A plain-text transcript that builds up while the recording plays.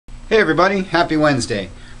Hey everybody, happy Wednesday.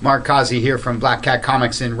 Mark Causey here from Black Cat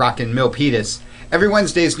Comics in Rockin' Milpitas. Every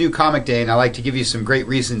Wednesday is New Comic Day, and I like to give you some great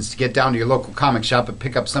reasons to get down to your local comic shop and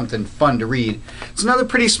pick up something fun to read. It's another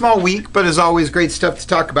pretty small week, but as always, great stuff to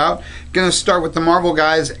talk about. Gonna start with the Marvel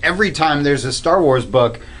guys. Every time there's a Star Wars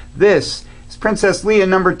book, this is Princess Leia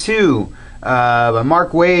 #2 by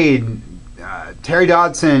Mark Waid, Terry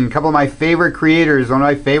Dodson, a couple of my favorite creators, one of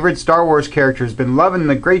my favorite Star Wars characters. Been loving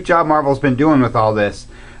the great job Marvel's been doing with all this.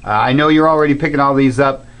 I know you're already picking all these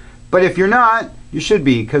up, but if you're not, you should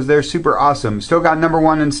be, because they're super awesome. Still got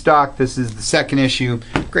 #1 in stock. This is the second issue.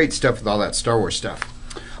 Great stuff with all that Star Wars stuff.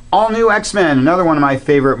 All New X-Men, another one of my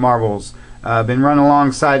favorite Marvels. Been running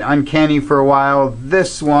alongside Uncanny for a while.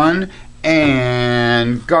 This one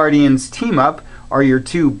and Guardians Team Up are your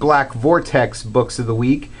two Black Vortex books of the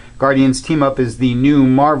week. Guardians Team Up is the new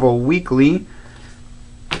Marvel Weekly.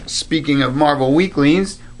 Speaking of Marvel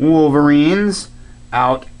Weeklies, Wolverine's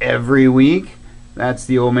out every week. That's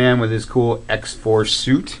the old man with his cool X-Force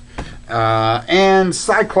suit. And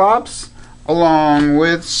Cyclops, along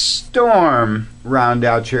with Storm, round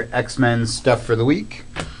out your X-Men stuff for the week.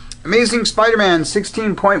 Amazing Spider-Man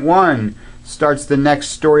 16.1 starts the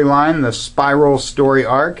next storyline, the Spiral story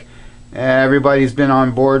arc. Everybody's been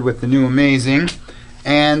on board with the new Amazing.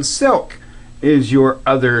 And Silk is your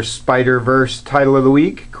other Spider-Verse title of the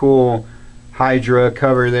week. Cool Hydra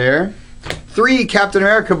cover there. 3 Captain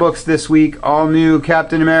America books this week. All new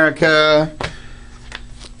Captain America,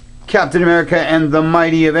 Captain America and the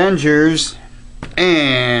Mighty Avengers,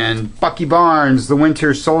 and Bucky Barnes, the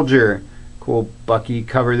Winter Soldier. Cool Bucky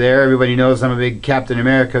cover there. Everybody knows I'm a big Captain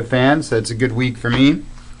America fan, so it's a good week for me.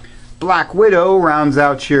 Black Widow rounds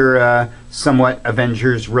out your somewhat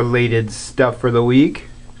Avengers-related stuff for the week.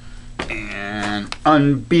 And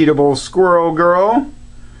Unbeatable Squirrel Girl.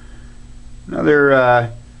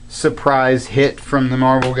 Another surprise hit from the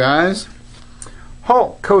Marvel guys.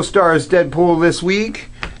 Hulk co-stars Deadpool this week,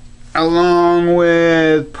 along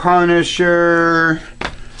with Punisher,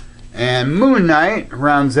 and Moon Knight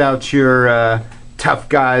rounds out your tough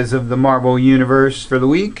guys of the Marvel Universe for the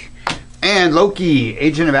week. And Loki,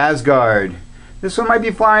 Agent of Asgard. This one might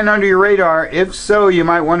be flying under your radar. If so, you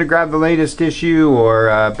might want to grab the latest issue or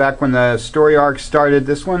back when the story arc started.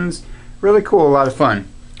 This one's really cool, a lot of fun.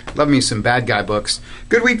 Love me some bad guy books.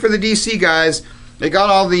 Good week for the DC guys. They got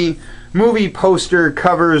all the movie poster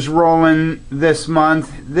covers rolling this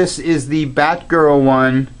month. This is the Batgirl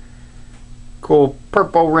one. Cool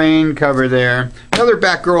Purple Rain cover there. Another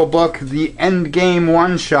Batgirl book, the Endgame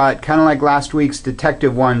one-shot, kind of like last week's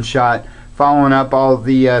Detective one-shot, following up all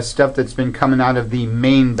the stuff that's been coming out of the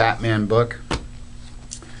main Batman book.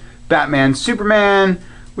 Batman Superman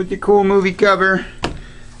with your cool movie cover.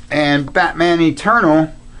 And Batman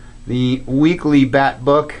Eternal, the weekly Bat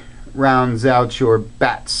book, rounds out your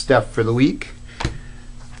Bat stuff for the week.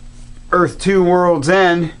 Earth 2 World's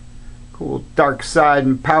End, cool Darkseid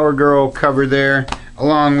and Power Girl cover there,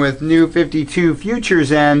 along with New 52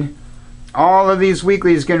 Future's End. All of these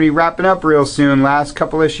weeklies going to be wrapping up real soon. Last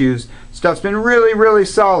couple issues. Stuff's been really, really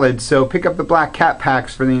solid, so pick up the Black Cat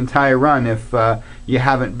packs for the entire run if you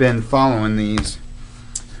haven't been following these.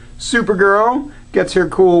 Supergirl gets her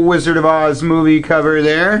cool Wizard of Oz movie cover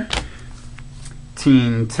there.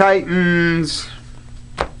 Teen Titans.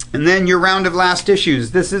 And then your round of last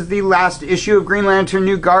issues. This is the last issue of Green Lantern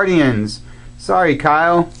New Guardians. Sorry,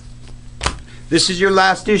 Kyle. This is your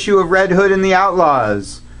last issue of Red Hood and the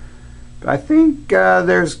Outlaws. I think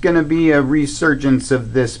there's going to be a resurgence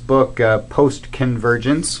of this book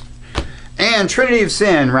post-Convergence. And Trinity of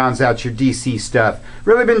Sin rounds out your DC stuff.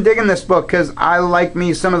 Really been digging this book because I like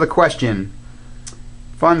me some of the Question.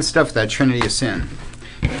 Fun stuff, that Trinity of Sin.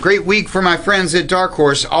 Great week for my friends at Dark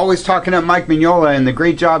Horse. Always talking up Mike Mignola and the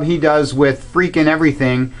great job he does with freaking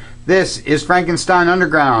everything. This is Frankenstein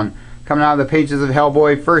Underground, coming out of the pages of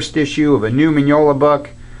Hellboy, first issue of a new Mignola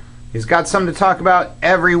book. He's got something to talk about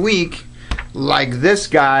every week, like this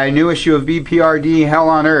guy, new issue of BPRD, Hell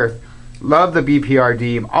on Earth. Love the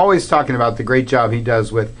BPRD. I'm always talking about the great job he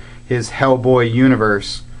does with his Hellboy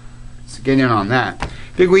universe. So get in on that.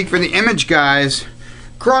 Big week for the Image guys.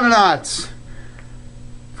 Chrononauts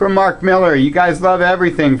from Mark Miller. You guys love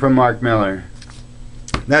everything from Mark Miller.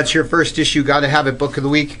 That's your first issue, Gotta Have It book of the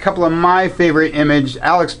week. A couple of my favorite Image,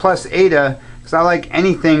 Alex plus Ada, because I like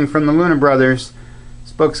anything from the Luna Brothers.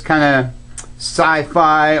 This book's kind of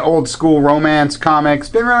sci-fi, old school romance comics.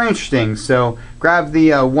 Been really interesting. So grab the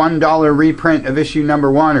 $1 reprint of issue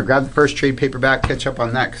 #1, or grab the first trade paperback, catch up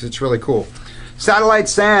on that because it's really cool. Satellite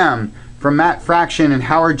Sam from Matt Fraction and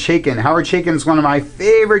Howard Chaykin. Howard Chaykin's one of my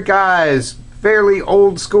favorite guys. Fairly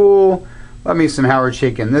old school. Love me some Howard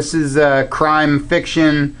Chaykin. This is crime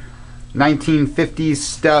fiction 1950s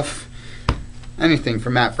stuff. Anything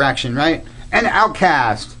from Matt Fraction, right? And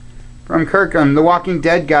Outcast from Kirkham, the Walking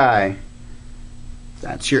Dead guy.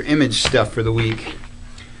 That's your Image stuff for the week.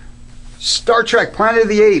 Star Trek Planet of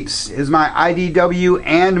the Apes is my IDW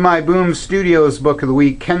and my Boom Studios book of the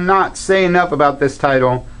week. Cannot say enough about this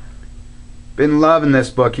title. Been loving this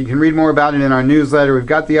book. You can read more about it in our newsletter. We've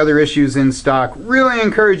got the other issues in stock. Really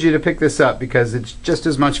encourage you to pick this up because it's just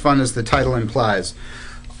as much fun as the title implies.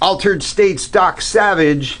 Altered States Doc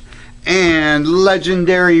Savage and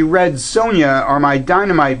Legendary Red Sonja are my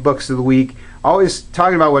Dynamite books of the week. Always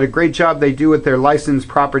talking about what a great job they do with their licensed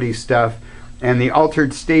property stuff. And the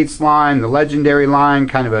Altered States line, the Legendary line,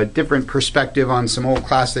 kind of a different perspective on some old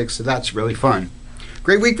classics, so that's really fun.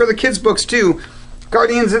 Great week for the kids' books too.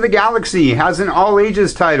 Guardians of the Galaxy has an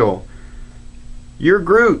all-ages title. You're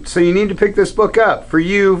Groot, so you need to pick this book up. For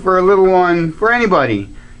you, for a little one, for anybody.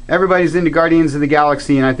 Everybody's into Guardians of the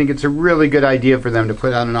Galaxy, and I think it's a really good idea for them to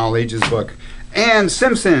put out an all-ages book. And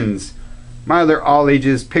Simpsons, my other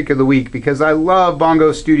all-ages pick of the week, because I love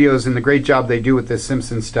Bongo Studios and the great job they do with this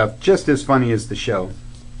Simpsons stuff. Just as funny as the show.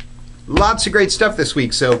 Lots of great stuff this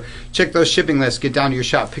week, so check those shipping lists. Get down to your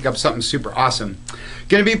shop, pick up something super awesome.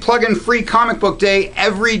 Going to be plugging Free Comic Book Day,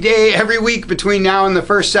 every week between now and the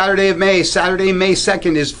first Saturday of May. Saturday, May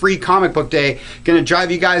 2nd is Free Comic Book Day. Going to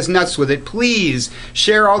drive you guys nuts with it. Please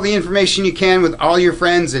share all the information you can with all your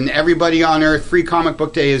friends and everybody on Earth. Free Comic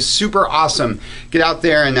Book Day is super awesome. Get out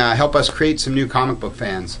there and help us create some new comic book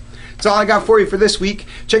fans. That's all I got for you for this week.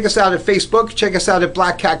 Check us out at Facebook. Check us out at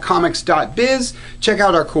blackcatcomics.biz. Check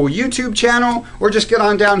out our cool YouTube channel. Or just get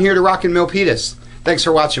on down here to Rockin' Milpitas. Thanks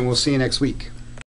for watching. We'll see you next week.